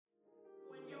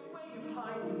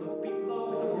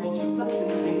the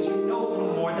little things you know, a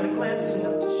little more than a glance is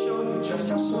enough to show you just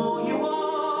how small you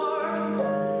are.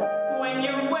 When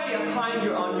you're way up high and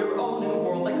you're on your own in a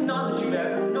world like none that you've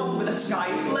ever known, where the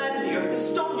sky is lead and the earth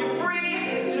is stone, you're free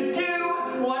to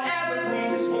do whatever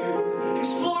pleases you,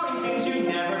 exploring things you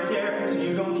never dare, because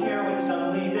you don't care when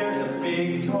suddenly there's a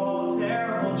big, tall,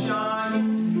 terrible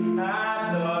giant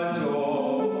at the door.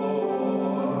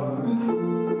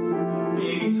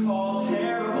 Big, tall,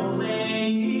 terrible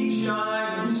lady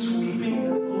giant sweeping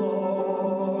the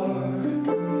floor.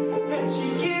 And she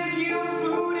gives you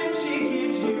food and she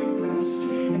gives you rest,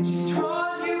 and she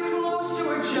draws you close to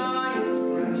her giant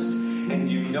breast, and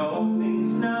you know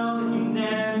things now that you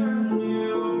never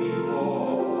knew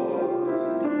before.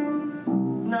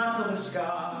 Not to the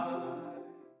sky.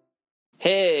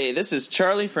 Hey, this is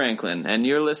Charlie Franklin, and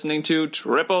you're listening to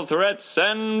Triple Threats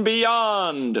and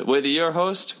Beyond with your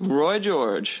host, Roy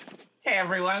George. Hey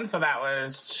everyone, so that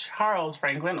was Charles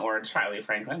Franklin, or Charlie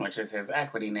Franklin, which is his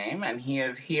equity name, and he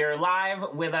is here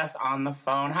live with us on the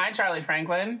phone. Hi, Charlie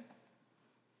Franklin.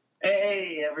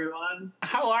 Hey, everyone.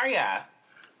 How are ya?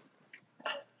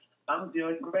 I'm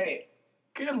doing great.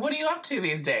 Good. What are you up to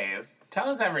these days? Tell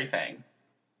us everything.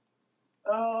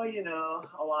 Oh, you know,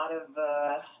 a lot of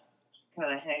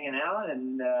kind of hanging out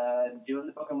and doing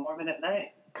the Book of Mormon at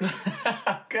night.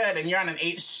 Good. And you're on an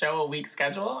 8-show-a-week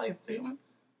schedule, I assume?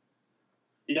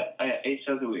 Yep, 8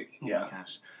 shows a week. Oh Yeah. my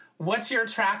gosh. What's your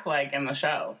track like in the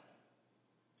show?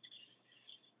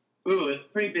 Ooh, it's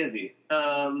pretty busy.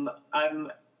 I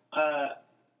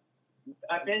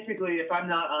basically, if I'm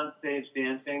not on stage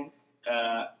dancing,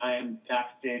 I am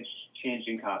backstage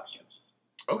changing costumes.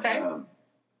 Okay.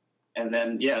 And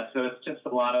then, yeah, so it's just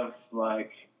a lot of,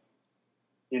 like,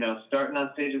 you know, starting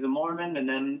on stage as a Mormon and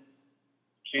then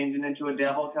changing into a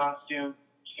devil costume,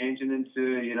 changing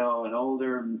into, you know, an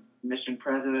older mission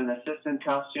president assistant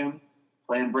costume,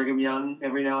 playing Brigham Young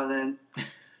every now and then,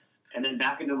 and then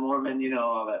back into Mormon, you know,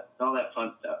 all that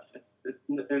fun stuff.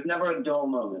 There's never a dull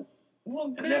moment. Well,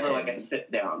 good. It's never like a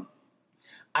sit down.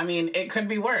 I mean, it could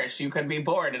be worse. You could be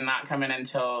bored and not come in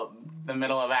until the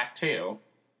middle of Act 2.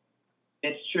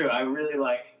 It's true. I really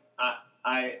like.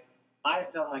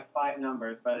 I've done like 5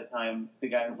 numbers by the time the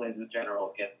guy who plays the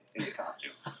general gets into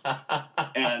costume,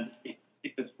 and he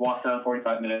just walks on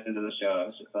 45 minutes into the show. I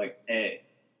was just like, hey,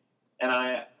 and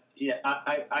I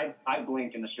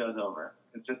blink and the show's over.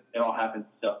 It's just it all happens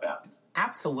so fast.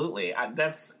 Absolutely.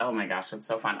 Oh my gosh, it's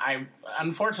so fun. I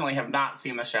unfortunately have not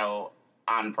seen the show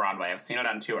on Broadway. I've seen it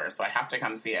on tour, so I have to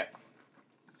come see it.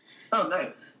 Oh,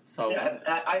 nice. So yeah,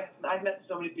 I've met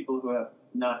so many people who have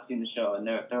not seen the show, and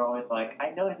they're always like,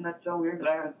 I know, isn't that so weird that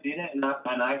I haven't seen it? And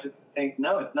I just think,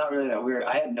 no, it's not really that weird.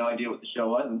 I had no idea what the show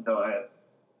was until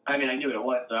I mean, I knew what it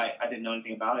was, but I didn't know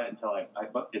anything about it until I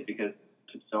booked it because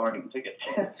it's so hard to get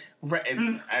tickets. Right,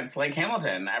 it's like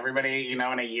Hamilton. Everybody, you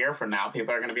know, in a year from now,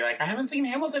 people are going to be like, I haven't seen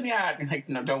Hamilton yet. And like,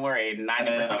 no, don't worry,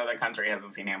 90% of the country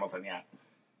hasn't seen Hamilton yet.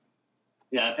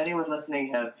 Yeah, if anyone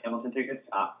listening has Hamilton tickets,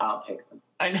 I'll take them.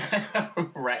 I know,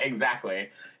 right, exactly.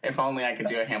 If only I could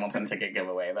do a Hamilton ticket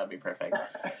giveaway, that'd be perfect.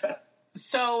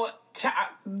 So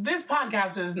this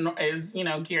podcast is you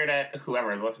know, geared at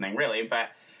whoever is listening, really, but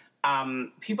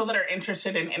people that are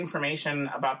interested in information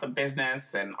about the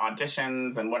business and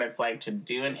auditions and what it's like to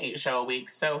do an 8-show a week.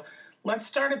 So let's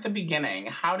start at the beginning.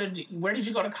 Where did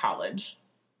you go to college?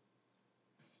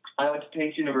 I went to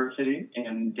Pace University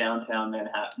in downtown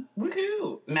Manhattan.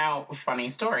 Woohoo! Now, funny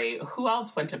story, who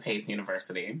else went to Pace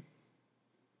University?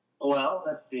 Well,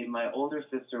 let's see. My older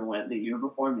sister went the year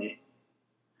before me,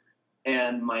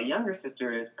 and my younger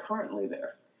sister is currently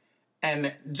there.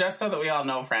 And just so that we all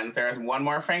know, friends, there is one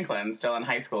more Franklin still in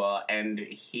high school, and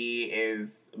he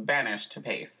is banished to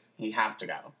Pace. He has to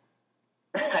go.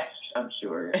 I'm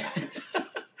sure.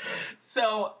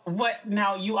 So,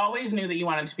 now, you always knew that you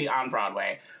wanted to be on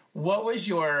Broadway. What was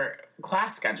your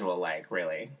class schedule like,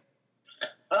 really?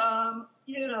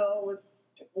 You know,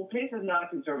 Pace is not a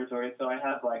conservatory, so I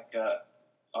have, like, a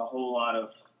whole lot of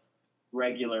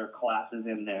regular classes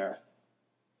in there.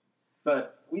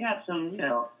 But we had some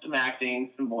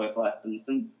acting, some voice lessons,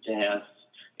 some dance.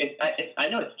 I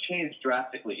know it's changed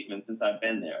drastically even since I've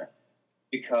been there,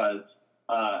 because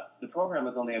the program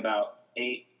was only about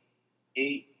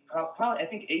probably I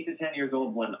think 8 to 10 years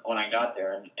old when I got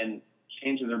there, and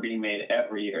changes are being made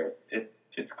every year.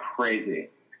 It's crazy,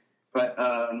 but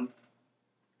it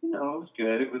was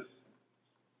good. It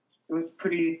was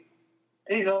pretty.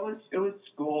 It was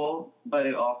school, but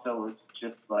it also was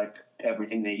just like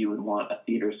everything that you would want a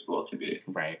theater school to be.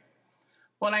 Right.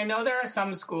 Well, I know there are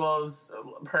some schools,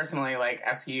 personally, like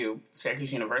SU,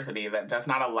 Syracuse University, that does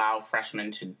not allow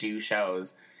freshmen to do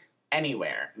shows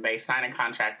anywhere. They sign a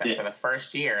contract that for the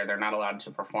first year they're not allowed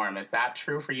to perform. Is that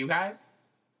true for you guys?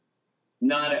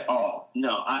 Not at all.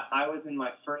 No, I was in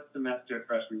my first semester of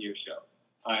freshman year show.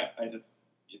 I just,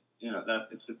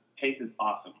 it's just, Pace is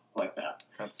awesome like that.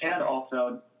 That's and great.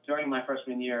 Also, during my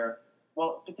freshman year,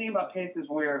 well, the thing about Pace is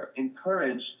we're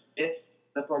encouraged, if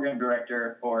the program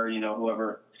director or,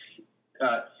 whoever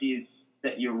sees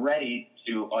that you're ready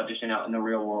to audition out in the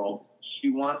real world,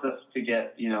 she wants us to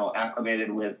get,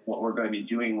 acclimated with what we're going to be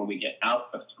doing when we get out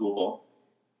of school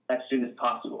as soon as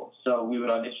possible. So we would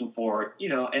audition for,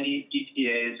 any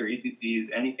ETAs or ECCs,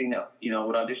 anything that,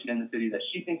 would audition in the city that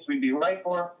she thinks we'd be right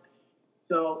for.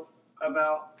 So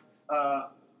about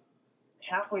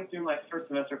halfway through my first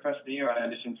semester freshman year, I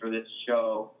auditioned for this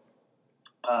show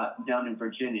down in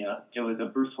Virginia. It was a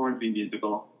Bruce Hornsby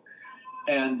musical.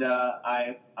 And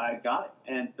I got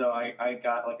it. And so I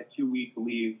got like a 2-week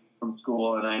leave from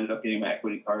school, and I ended up getting my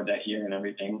equity card that year and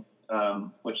everything,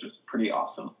 which was pretty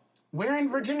awesome. Where in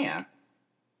Virginia?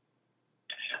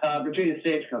 Virginia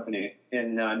Stage Company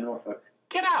in Norfolk.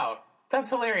 Get out. That's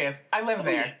hilarious. I live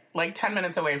there, like 10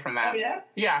 minutes away from that. Oh, yeah?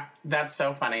 Yeah, that's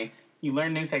so funny. You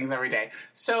learn new things every day.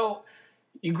 So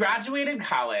you graduated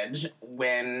college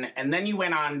and then you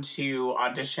went on to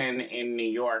audition in New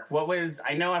York.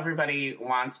 I know everybody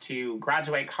wants to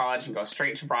graduate college and go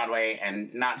straight to Broadway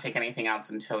and not take anything else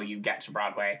until you get to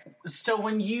Broadway. So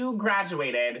when you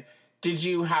graduated, did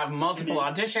you have multiple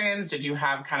auditions? Did you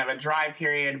have kind of a dry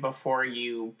period before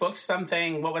you booked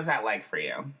something? What was that like for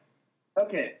you?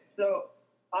 Okay, so,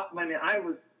 I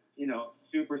was,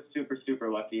 super, super, super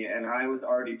lucky, and I was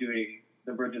already doing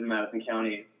the Bridges of Madison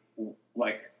County,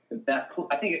 like, that.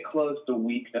 I think it closed the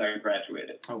week that I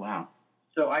graduated. Oh, wow.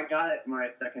 So I got it my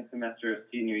second semester of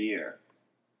senior year,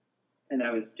 and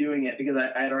I was doing it because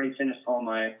I had already finished all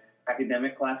my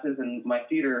academic classes, and my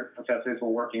theater professors were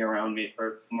working around me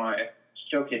for my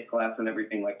showcase class and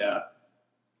everything like that.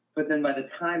 But then by the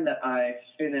time that I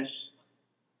finished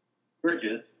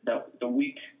Bridges, the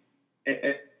week,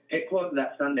 it closed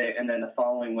that Sunday, and then the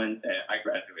following Wednesday, I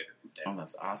graduated from there. Oh,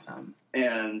 that's awesome.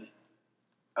 And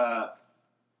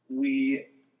we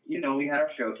had our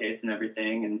showcase and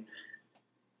everything,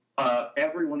 and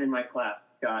everyone in my class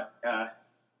got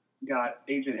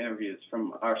agent interviews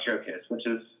from our showcase, which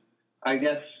is, I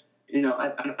guess, I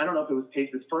don't know if it was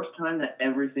Pace's first time that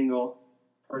every single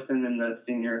person in the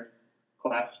senior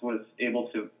class was able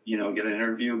to, get an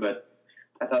interview, but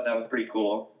I thought that was pretty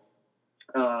cool.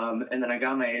 And then I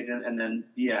got my agent, and then,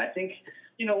 I think,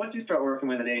 once you start working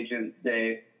with an agent,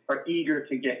 they are eager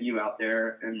to get you out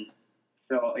there. And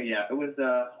so, it was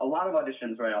a lot of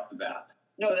auditions right off the bat.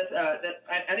 No,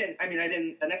 I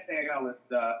didn't, the next thing I got was,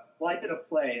 I did a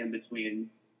play in between,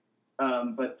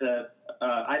 but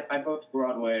I booked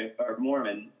Broadway, or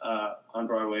Mormon, on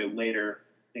Broadway later,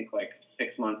 I think like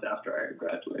 6 months after I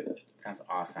graduated. That's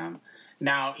awesome.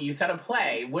 Now, you said a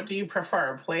play. What do you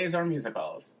prefer, plays or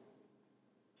musicals?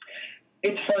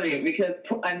 It's funny because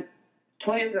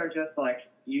plays are just like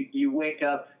you wake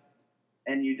up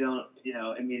and you don't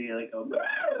immediately go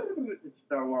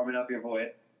start warming up your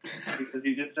voice because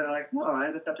you just are like, no,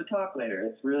 I just have to talk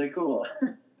later. It's really cool.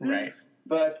 Right.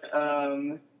 But I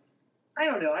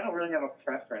don't know. I don't really have a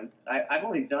preference. I've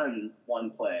only done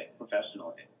one play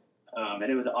professionally, and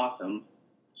it was awesome.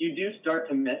 You do start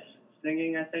to miss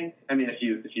singing, I think. I mean, if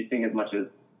you sing as much as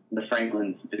the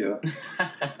Franklins do,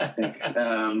 I think.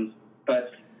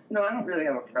 But no, I don't really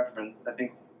have a preference. I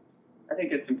think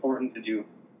it's important to do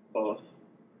both,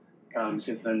 because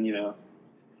then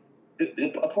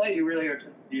a play you really are just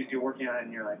you're working on it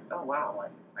and you're like, oh wow,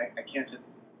 I can't just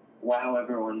wow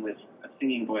everyone with a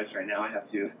singing voice right now. I have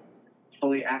to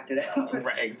fully act it out.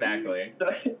 Right, exactly. So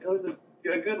it was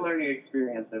a good learning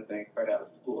experience, I think, right out of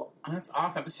school. Oh, that's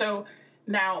awesome. So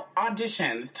now,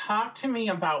 auditions. Talk to me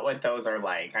about what those are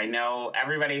like. I know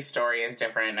everybody's story is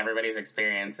different, everybody's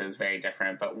experience is very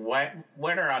different, but what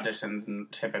are auditions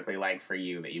typically like for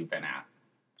you that you've been at?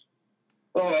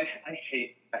 Oh, I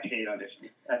hate auditions.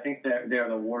 I think they're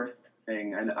the worst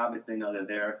thing, and obviously know that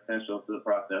they're essential to the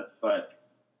process, but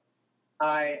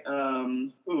I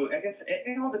guess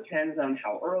it all depends on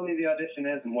how early the audition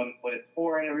is and what it's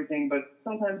for and everything, but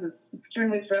sometimes it's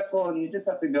extremely stressful and you just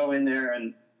have to go in there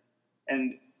and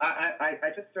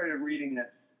I just started reading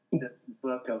this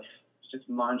book of just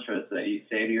mantras that you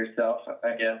say to yourself,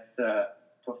 I guess,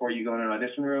 before you go in an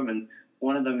audition room, and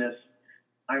one of them is,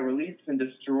 I release and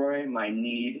destroy my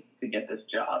need to get this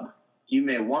job. You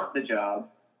may want the job,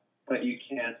 but you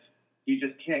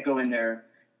just can't go in there,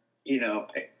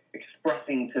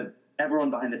 expressing to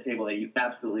everyone behind the table that you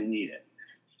absolutely need it.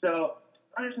 So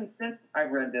auditions, since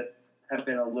I've read this, have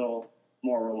been a little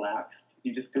more relaxed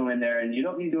You just go in there, and you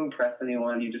don't need to impress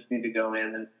anyone. You just need to go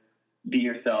in and be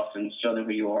yourself and show them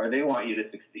who you are. They want you to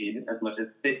succeed as much as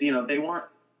they want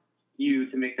you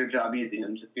to make their job easy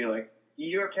and just be like,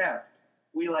 you're cast.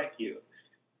 We like you.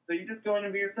 So you just go in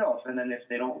and be yourself. And then if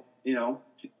they don't,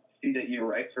 see that you're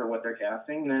right for what they're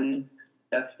casting, then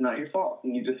that's not your fault.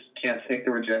 And you just can't take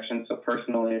the rejection so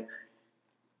personally.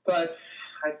 But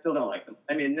I still don't like them.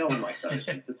 I mean, no one likes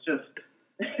auditions. It's just,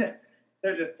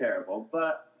 they're just terrible.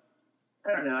 But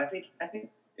I don't know. I think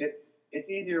it's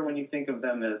easier when you think of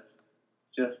them as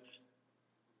just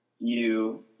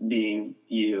you being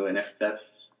you. And if that's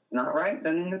not right,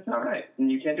 then it's not right.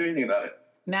 And you can't do anything about it.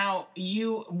 Now,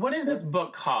 what is this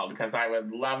book called? Because I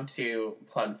would love to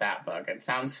plug that book. It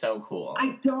sounds so cool.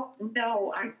 I don't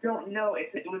know.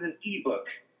 It was an ebook.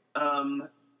 I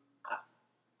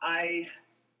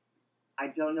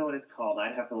don't know what it's called.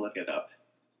 I'd have to look it up.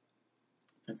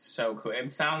 It's so cool. It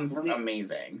sounds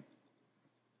amazing.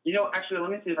 Actually,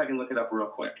 let me see if I can look it up real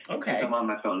quick. Okay. I'm on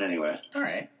my phone anyway. All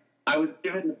right. I was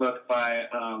given the book by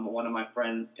one of my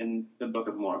friends in the Book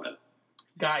of Mormon.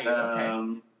 Got you.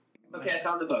 Okay. Okay, I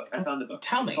found the book.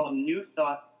 Tell me. It's called New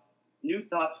Thoughts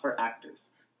for Actors.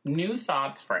 New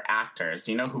Thoughts for Actors.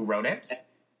 Do you know who wrote it?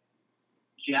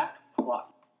 Jack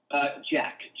Plotnick.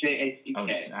 Jack, Jack. Oh,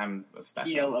 I'm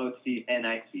special.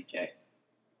 Plotnick.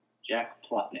 Jack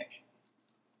Plotnick.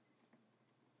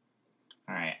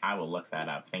 All right, I will look that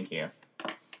up. Thank you.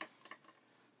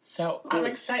 So I'm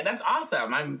excited. That's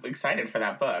awesome. I'm excited for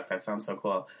that book. That sounds so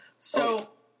cool. So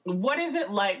what is it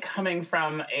like coming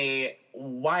from a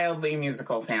wildly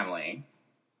musical family?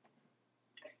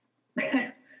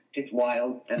 It's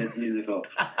wild and it's musical.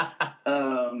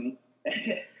 I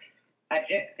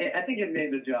think it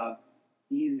made the job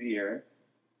easier.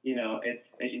 You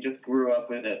just grew up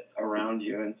with it around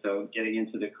you, and so getting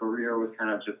into the career was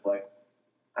kind of just like,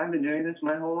 I've been doing this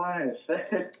my whole life.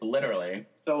 Literally.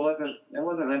 So it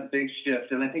wasn't a big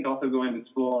shift. And I think also going to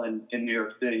school in New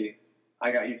York City,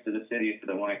 I got used to the city, so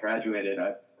that when I graduated,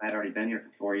 I had already been here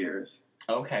for 4 years.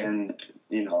 Okay. And,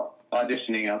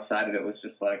 auditioning outside of it was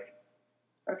just like,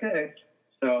 okay.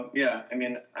 So, yeah, I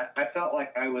mean, I felt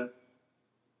like I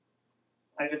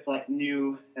just,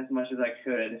 knew as much as I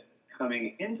could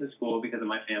coming into school because of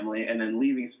my family and then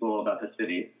leaving school about the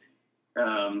city.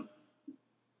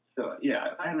 So,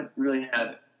 yeah, I haven't really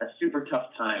had a super tough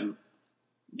time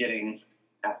getting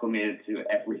acclimated to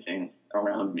everything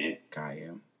around me. Got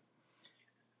you.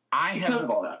 Because of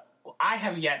all that. I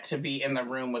have yet to be in the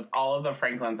room with all of the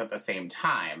Franklins at the same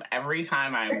time. Every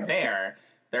time I'm there,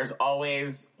 there's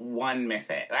always one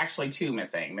missing. Actually, two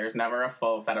missing. There's never a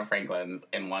full set of Franklins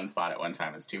in one spot at one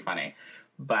time. It's too funny.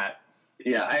 But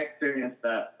yeah, I experience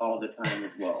that all the time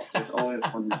as well. There's always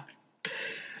one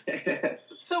missing.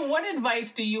 So what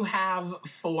advice do you have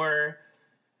for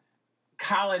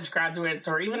college graduates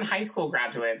or even high school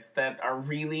graduates that are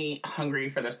really hungry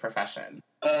for this profession?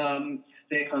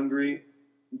 Stay hungry.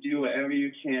 Do whatever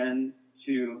you can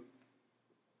to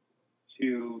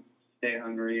stay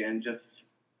hungry, and just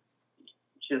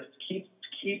keep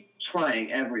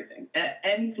trying everything.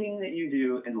 Anything that you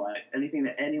do in life, anything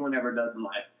that anyone ever does in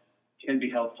life, can be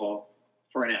helpful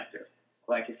for an actor.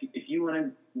 Like if you want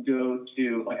to go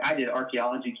to, like I did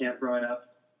archaeology camp growing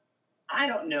up. I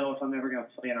don't know if I'm ever going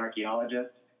to play an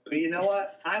archaeologist, but you know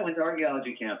what? I went to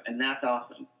archaeology camp, and that's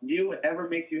awesome. Do whatever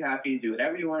makes you happy. Do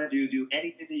whatever you want to do. Do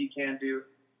anything that you can do.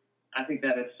 I think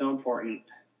that is so important.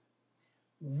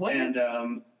 Everything's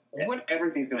going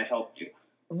to help you.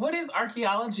 What is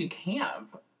archaeology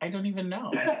camp? I don't even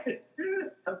know.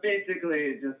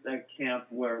 Basically, just a camp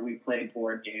where we played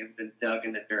board games and dug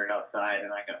in the dirt outside,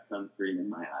 and I got sunscreen in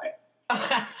my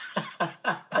eye.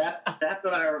 That's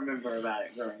what I remember about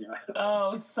it growing up.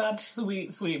 Oh, such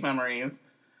sweet, sweet memories.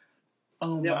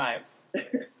 Oh, yep. my.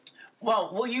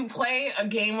 Well, will you play a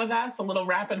game with us? A little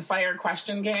rapid-fire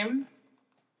question game?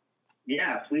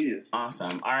 Yeah, please.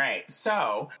 Awesome. All right.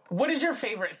 So, what is your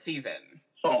favorite season?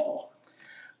 Fall.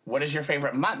 What is your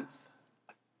favorite month?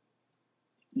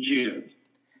 June.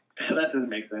 That doesn't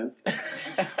make sense.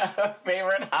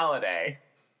 Favorite holiday?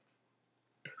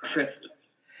 Christmas.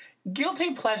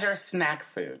 Guilty pleasure snack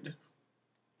food?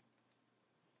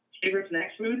 Favorite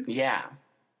snack food? Yeah.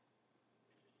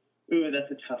 Ooh,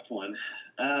 that's a tough one.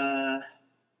 Oh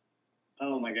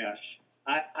my gosh.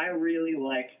 I really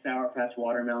like Sour Patch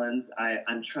watermelons.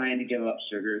 I'm trying to give up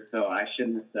sugar, so I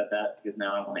shouldn't have said that because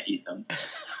now I want to eat them.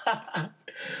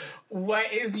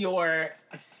 What is your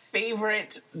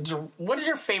favorite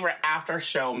after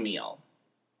show meal?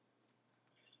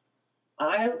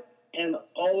 I am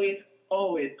always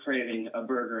craving a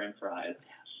burger and fries.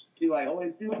 Do I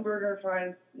always do a burger and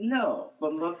fries? No,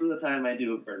 but most of the time I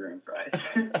do a burger and fries.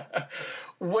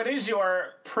 What is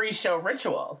your pre-show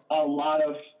ritual? A lot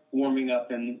of warming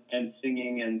up and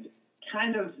singing and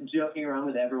kind of joking around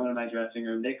with everyone in my dressing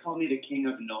room. They call me the king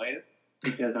of noise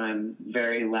because I'm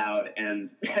very loud,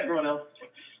 and everyone else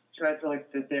tries to like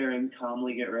sit there and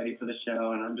calmly get ready for the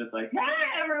show, and I'm just like,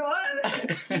 "Hi,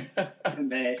 everyone!"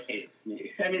 And they hate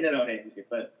me. I mean, they don't hate me,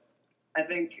 but I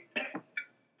think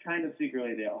kind of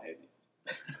secretly they all hate me.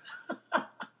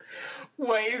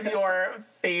 What is your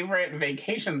favorite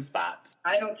vacation spot?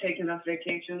 I don't take enough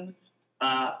vacations.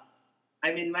 I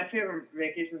mean, my favorite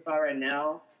vacation spot right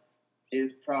now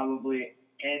is probably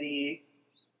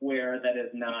anywhere that is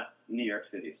not New York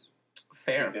City.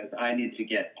 Fair. Because I need to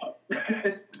get up.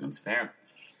 That's fair.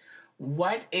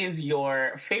 What is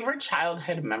your favorite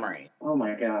childhood memory? Oh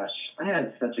my gosh. I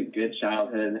had such a good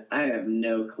childhood. I have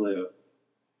no clue.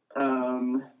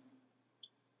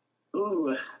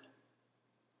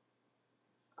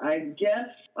 I guess,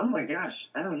 oh my gosh,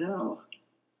 I don't know.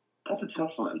 That's a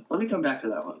tough one. Let me come back to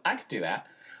that one. I could do that.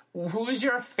 Who's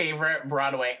your favorite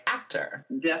Broadway actor?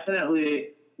 Definitely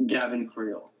Gavin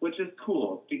Creel, which is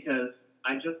cool because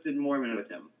I just did Mormon with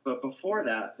him. But before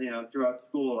that, you know, throughout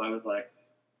school, I was like,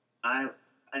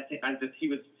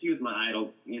 he was my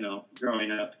idol, you know,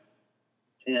 growing up.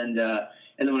 And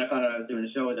then when I found out I was doing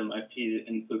a show with him, I peed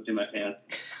and pooped in my pants.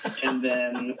 And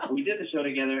then we did the show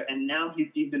together, and now he's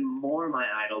even more my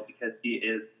idol because he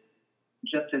is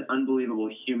just an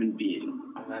unbelievable human being.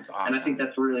 Oh, that's awesome. And I think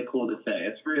that's really cool to say.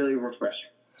 It's really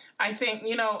refreshing. I think,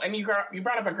 you know, and you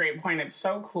brought up a great point. It's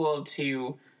so cool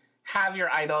to have your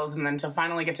idols and then to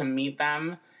finally get to meet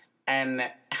them and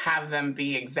have them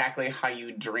be exactly how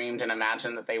you dreamed and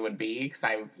imagined that they would be. Because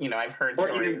I've heard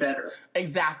stories. Or even better.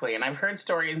 Exactly. And I've heard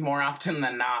stories more often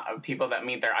than not of people that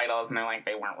meet their idols and they're like,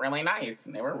 they weren't really nice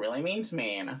and they were really mean to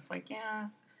me. And I was like, yeah.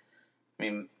 I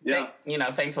mean, yeah.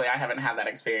 Thankfully I haven't had that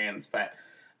experience, but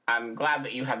I'm glad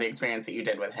that you had the experience that you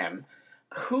did with him.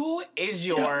 Who is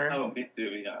your... Yeah. Oh, me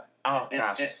too, yeah. Oh,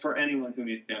 gosh. And for anyone who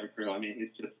meets Gavin Creel, I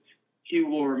mean, he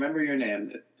will remember your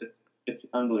name. It's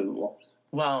unbelievable.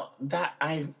 Well,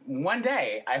 one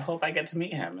day, I hope I get to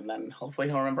meet him, and then hopefully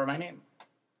he'll remember my name.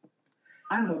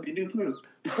 I hope you do too.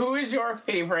 Who is your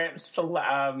favorite,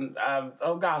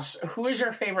 who is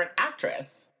your favorite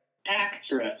actress?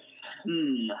 Actress.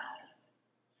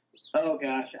 Oh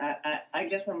gosh, I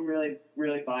guess I'm really,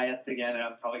 really biased again, and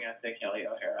I'm probably going to say Kelly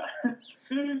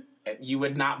O'Hara. You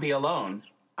would not be alone.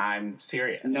 I'm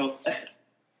serious. No.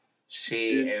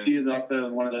 She is also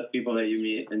one of those people that you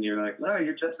meet, and you're like, oh,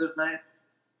 you're just as nice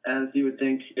as you would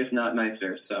think, if not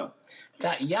nicer. So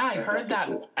I heard that.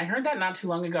 Cool. I heard that not too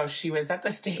long ago. She was at the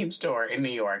Stage Door in New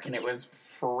York, and it was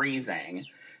freezing,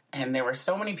 and there were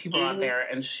so many people out there,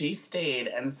 and she stayed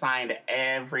and signed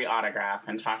every autograph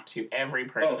and talked to every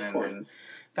person, and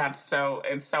it's so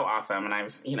awesome. And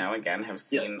I've have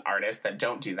seen artists that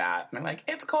don't do that, and they're like,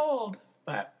 it's cold,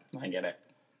 but I get it.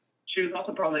 She was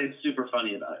also probably super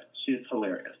funny about it. She's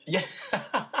hilarious. Yeah,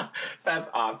 that's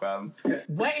awesome.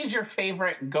 What is your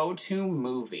favorite go-to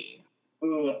movie?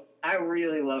 Ooh, I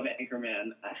really love Anchorman.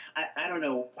 I don't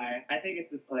know why. I think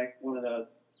it's just like one of those,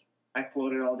 I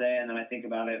quote it all day and then I think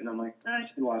about it and I'm like, I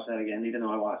should watch that again, even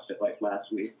though I watched it like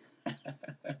last week.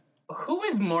 Who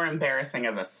is more embarrassing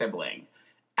as a sibling?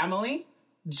 Emily,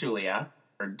 Julia,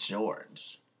 or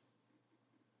George?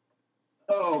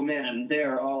 Oh man,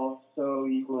 they're all so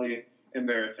equally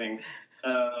embarrassing.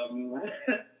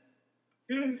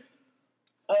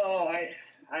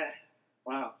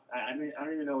 Wow. I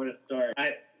don't even know where to start.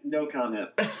 No comment.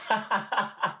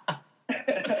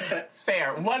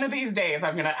 Fair. One of these days,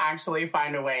 I'm going to actually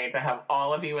find a way to have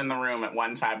all of you in the room at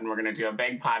one time, and we're going to do a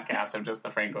big podcast of just the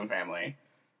Franklin family.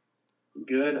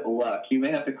 Good luck. You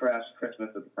may have to crash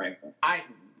Christmas with the Franklin.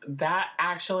 That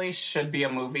actually should be a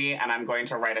movie, and I'm going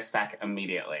to write a spec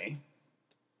immediately.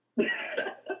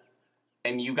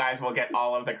 And you guys will get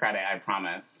all of the credit, I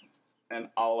promise. And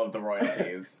all of the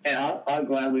royalties. And I'll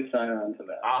gladly sign on to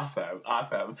that.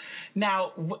 Awesome.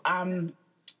 Now,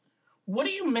 what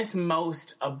do you miss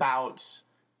most about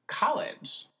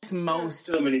college?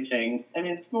 So many things. I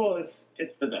mean, school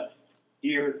it's the best.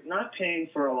 You're not paying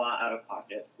for a lot out of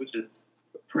pocket, which is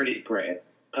pretty great.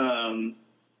 And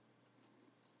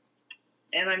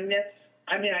I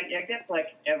guess like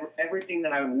everything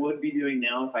that I would be doing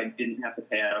now if I didn't have to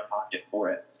pay out of pocket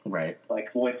for it. Right.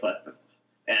 Like voice lessons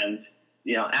and,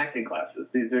 acting classes.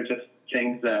 These are just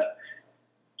things that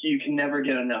you can never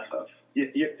get enough of.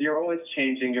 You're always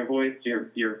changing your voice,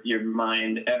 your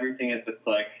mind. Everything is just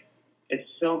like, it's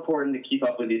so important to keep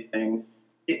up with these things.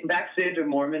 Backstage at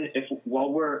Mormon,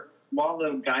 while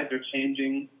the guys are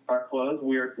changing our close,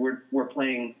 we're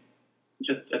playing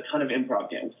just a ton of improv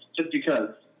games, just because.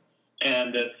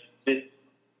 And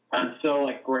I'm so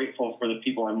like grateful for the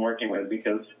people I'm working with,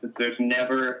 because there's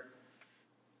never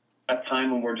a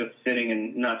time when we're just sitting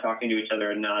and not talking to each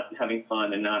other and not having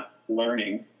fun and not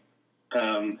learning.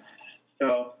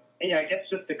 So yeah, I guess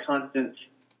just the constant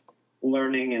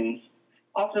learning, and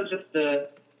also just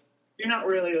you're not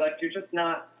really like, you're just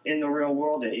not in the real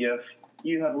world yet.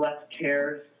 You have less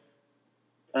cares.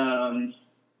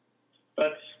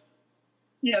 But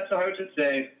yeah, so I would just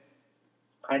say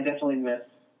I definitely miss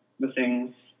the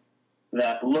things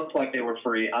that looked like they were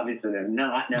free. Obviously they're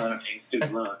not, now that I'm paying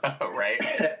student loans. Right.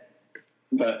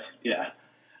 But yeah.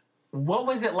 What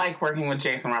was it like working with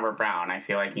Jason Robert Brown? I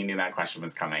feel like you knew that question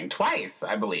was coming. Twice,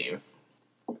 I believe.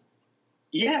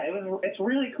 Yeah, it's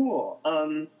really cool.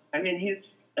 I mean, he's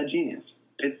a genius.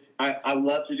 I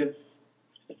love to just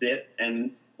sit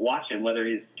and watch him, whether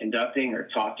he's conducting or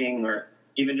talking or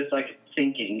even just like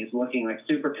thinking. He's looking like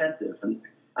super pensive, and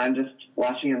I'm just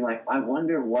watching him like, I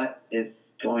wonder what is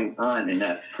going on in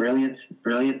that brilliant,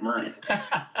 brilliant mind.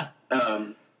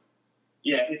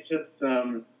 Yeah, he's just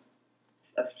a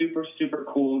super, super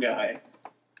cool guy.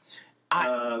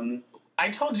 I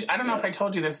told you, I don't know if I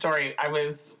told you this story. I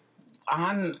was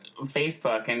on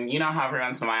Facebook, and you know how every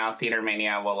once in a while Theater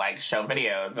Mania will like show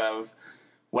videos of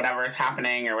whatever is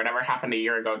happening or whatever happened a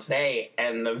year ago today,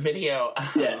 and the video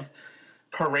of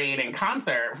Parade and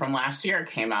Concert from last year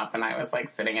came up, and I was like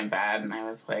sitting in bed, and I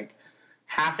was like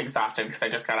half exhausted because I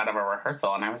just got out of a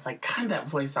rehearsal, and I was like, God, that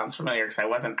voice sounds familiar, because I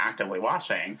wasn't actively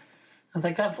watching. I was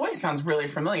like, that voice sounds really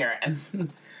familiar,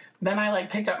 and then I like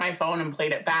picked up my phone and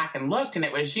played it back and looked, and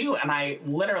it was you, and I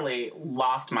literally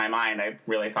lost my mind. I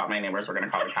really thought my neighbors were going to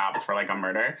call the cops for like a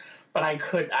murder, but I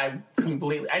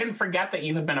didn't forget that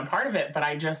you had been a part of it, but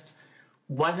I just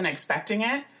wasn't expecting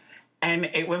it, and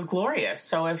it was glorious.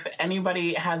 So if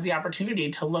anybody has the opportunity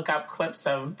to look up clips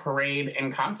of Parade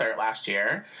in Concert last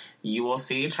year, you will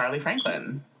see Charlie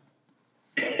Franklin,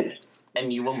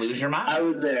 and you will lose your mind. I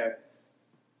was there.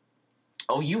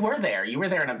 Oh, you were there. You were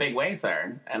there in a big way,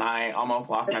 sir. And I almost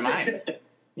lost my mind.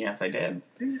 Yes, I did.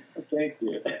 Thank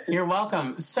you. You're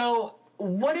welcome. So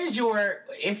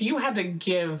if you had to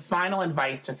give final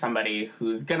advice to somebody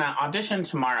who's going to audition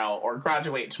tomorrow or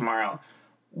graduate tomorrow,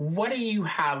 what do you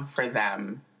have for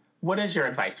them? What is your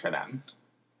advice for them?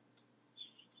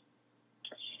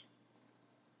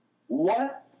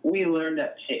 What we learned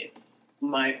at Pace,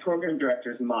 my program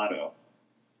director's motto,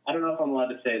 I don't know if I'm allowed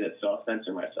to say this, so I'll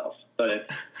censor myself, but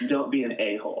it's don't be an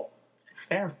a-hole.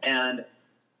 Fair. And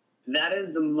that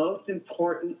is the most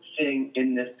important thing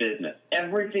in this business.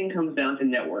 Everything comes down to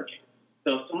networking.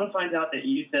 So if someone finds out that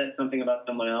you said something about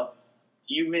someone else,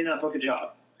 you may not book a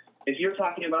job. If you're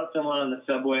talking about someone on the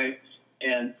subway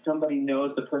and somebody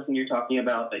knows the person you're talking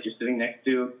about that you're sitting next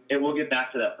to, it will get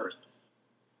back to that person.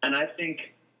 And I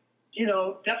think,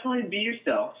 definitely be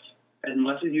yourself as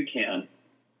much as you can.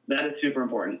 That is super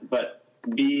important, but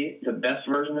be the best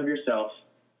version of yourself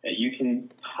that you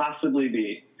can possibly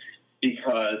be,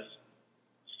 because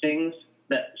the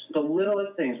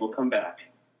littlest things will come back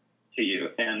to you,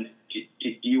 and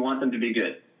you want them to be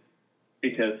good,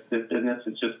 because this business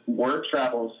is just, word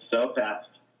travels so fast,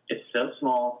 it's so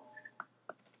small,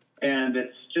 and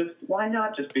it's just, why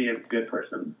not just be a good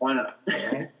person? Why not?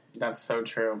 That's so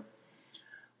true.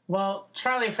 Well,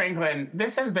 Charlie Franklin,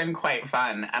 this has been quite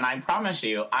fun, and I promise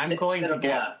you, I'm going to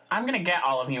get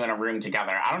all of you in a room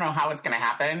together. I don't know how it's going to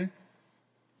happen,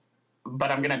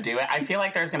 but I'm going to do it. I feel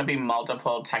like there's going to be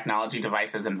multiple technology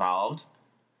devices involved.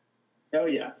 Oh,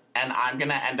 yeah. And I'm going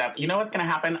to end up, you know what's going to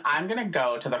happen? I'm going to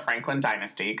go to the Franklin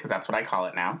Dynasty, because that's what I call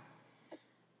it now.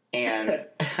 And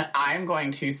I'm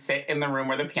going to sit in the room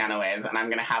where the piano is, and I'm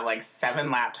going to have like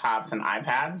 7 laptops and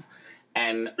iPads.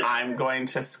 And I'm going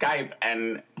to Skype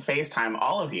and FaceTime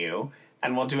all of you,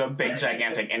 and we'll do a big,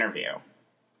 gigantic interview.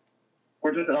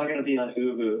 We're just all going to be on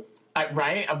Uvu.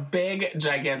 Right? A big,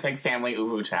 gigantic family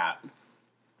Uvu chat.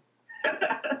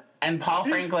 And Paul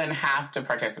Franklin has to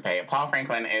participate. Paul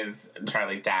Franklin is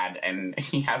Charlie's dad, and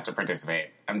he has to participate.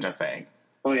 I'm just saying.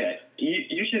 Oh, yeah.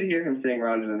 You should hear him sing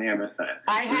Rodgers and Hammerstein.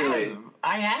 I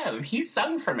have. He's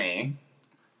sung for me.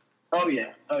 Oh,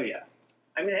 yeah.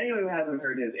 I mean, anyone who hasn't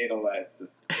heard his Edelweiss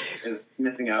is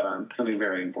missing out on something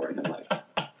very important in life.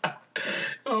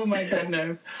 Oh, my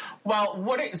goodness. Well,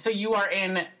 so you are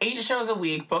in 8 shows a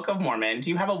week, Book of Mormon.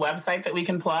 Do you have a website that we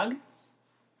can plug?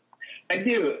 I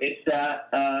do. It's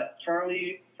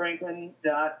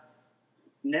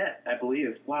charliefranklin.net, I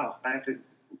believe. Wow, I have to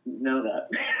know that.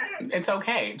 It's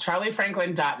okay.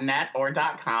 charliefranklin.net or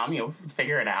 .com. You'll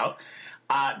figure it out.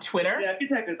 Twitter? Yeah, if you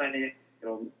type in my name,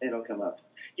 it'll come up.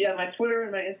 Yeah, my Twitter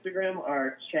and my Instagram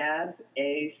are Chaz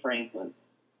A. Franklin.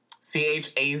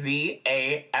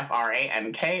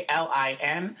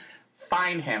 ChazAFranklin.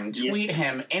 Find him, tweet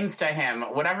him, Insta him,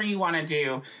 whatever you want to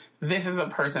do. This is a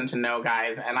person to know,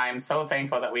 guys, and I am so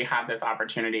thankful that we had this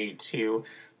opportunity to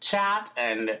chat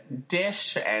and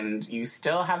dish, and you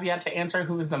still have yet to answer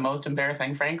who is the most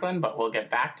embarrassing Franklin, but we'll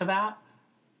get back to that.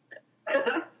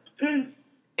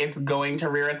 It's going to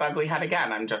rear its ugly head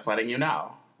again, I'm just letting you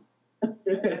know.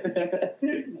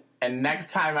 And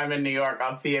next time I'm in New York,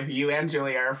 I'll see if you and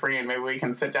Julia are free, and maybe we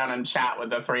can sit down and chat with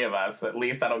the three of us. At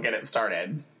least that'll get it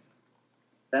started.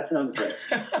 That sounds great.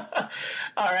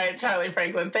 All right, Charlie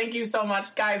Franklin, thank you so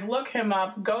much. Guys, look him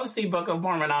up. Go see Book of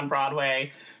Mormon on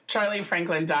Broadway.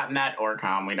 CharlieFranklin.net or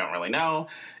com, we don't really know.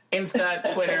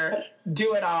 Insta, Twitter,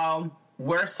 do it all.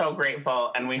 We're so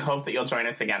grateful, and we hope that you'll join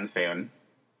us again soon.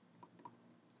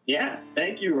 Yeah,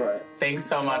 thank you, Roy. Thanks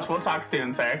so much. We'll talk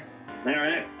soon, sir. All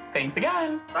right. Thanks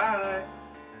again. Bye.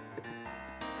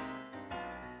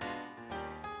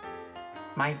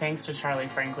 My thanks to Charlie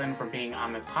Franklin for being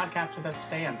on this podcast with us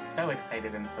today. I'm so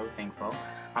excited and so thankful.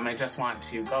 I just want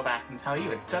to go back and tell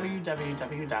you it's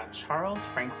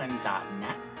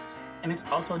www.charlesfranklin.net. And it's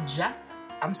also Jack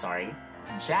Plotnick,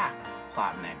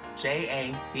 JackPlotnick.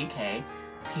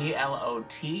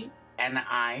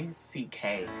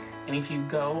 And if you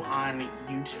go on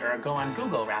YouTube, or go on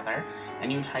Google rather,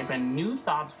 and you type in New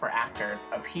Thoughts for Actors,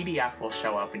 a PDF will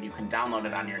show up and you can download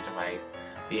it on your device,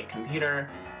 be it computer,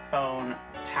 phone,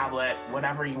 tablet,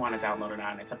 whatever you want to download it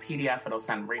on. It's a PDF. It'll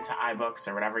send right to iBooks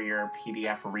or whatever your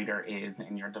PDF reader is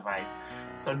in your device.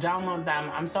 So download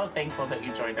them. I'm so thankful that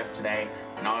you joined us today.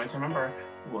 And always remember,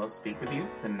 we'll speak with you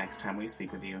the next time we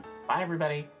speak with you. Bye,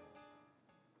 everybody.